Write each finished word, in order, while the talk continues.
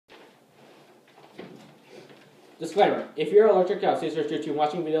Disclaimer. If you're allergic to seizures due to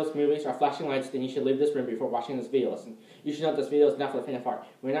watching videos, movies, or flashing lights, then you should leave this room before watching this video lesson. You should note this video is not for the faint of heart.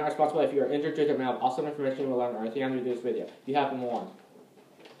 We're not responsible if you are injured due to the awesome information you will learn or anything on this video. You have been warned.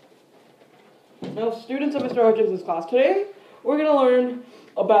 Now, students of Mr. Hutchinson's class, today we're going to learn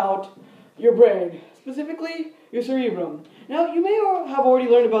about your brain, specifically your cerebrum. Now, you may have already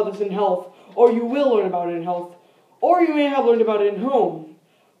learned about this in health, or you will learn about it in health, or you may have learned about it in home,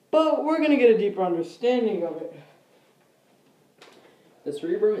 but we're going to get a deeper understanding of it. The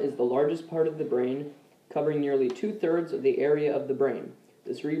cerebrum is the largest part of the brain, covering nearly 2/3 of the area of the brain.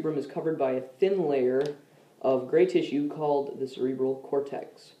 The cerebrum is covered by a thin layer of gray tissue called the cerebral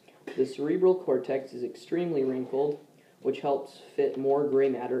cortex. The cerebral cortex is extremely wrinkled, which helps fit more gray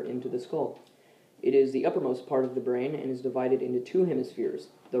matter into the skull. It is the uppermost part of the brain and is divided into two hemispheres,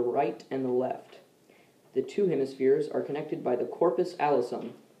 the right and the left. The two hemispheres are connected by the corpus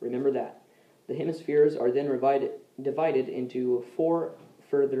allosum. Remember that. The hemispheres are then divided into 4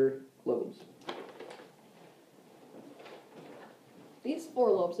 further lobes. These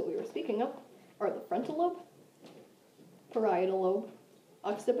 4 lobes that we were speaking of are the frontal lobe, parietal lobe,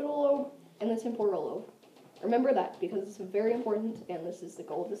 occipital lobe, and the temporal lobe. Remember that because it's very important and this is the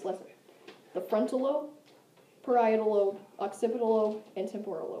goal of this lesson. The frontal lobe, parietal lobe, occipital lobe, and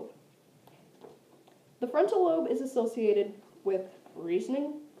temporal lobe. The frontal lobe is associated with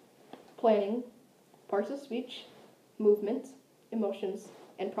reasoning, planning, parts of speech, movement, emotions,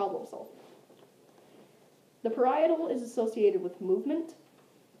 and problem solving. The parietal is associated with movement,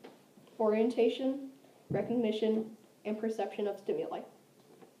 orientation, recognition, and perception of stimuli.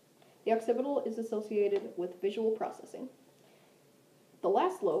 The occipital is associated with visual processing. The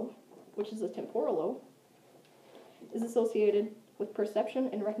last lobe, which is the temporal lobe, is associated with perception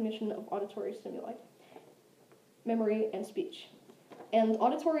and recognition of auditory stimuli, memory, and speech. And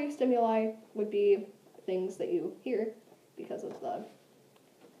auditory stimuli would be things that you hear because of the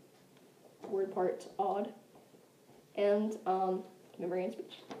word part odd, and memory and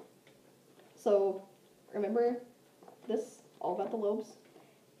speech. So remember this, all about the lobes.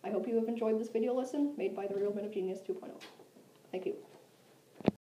 I hope you have enjoyed this video lesson made by the Real Men of Genius 2.0. Thank you.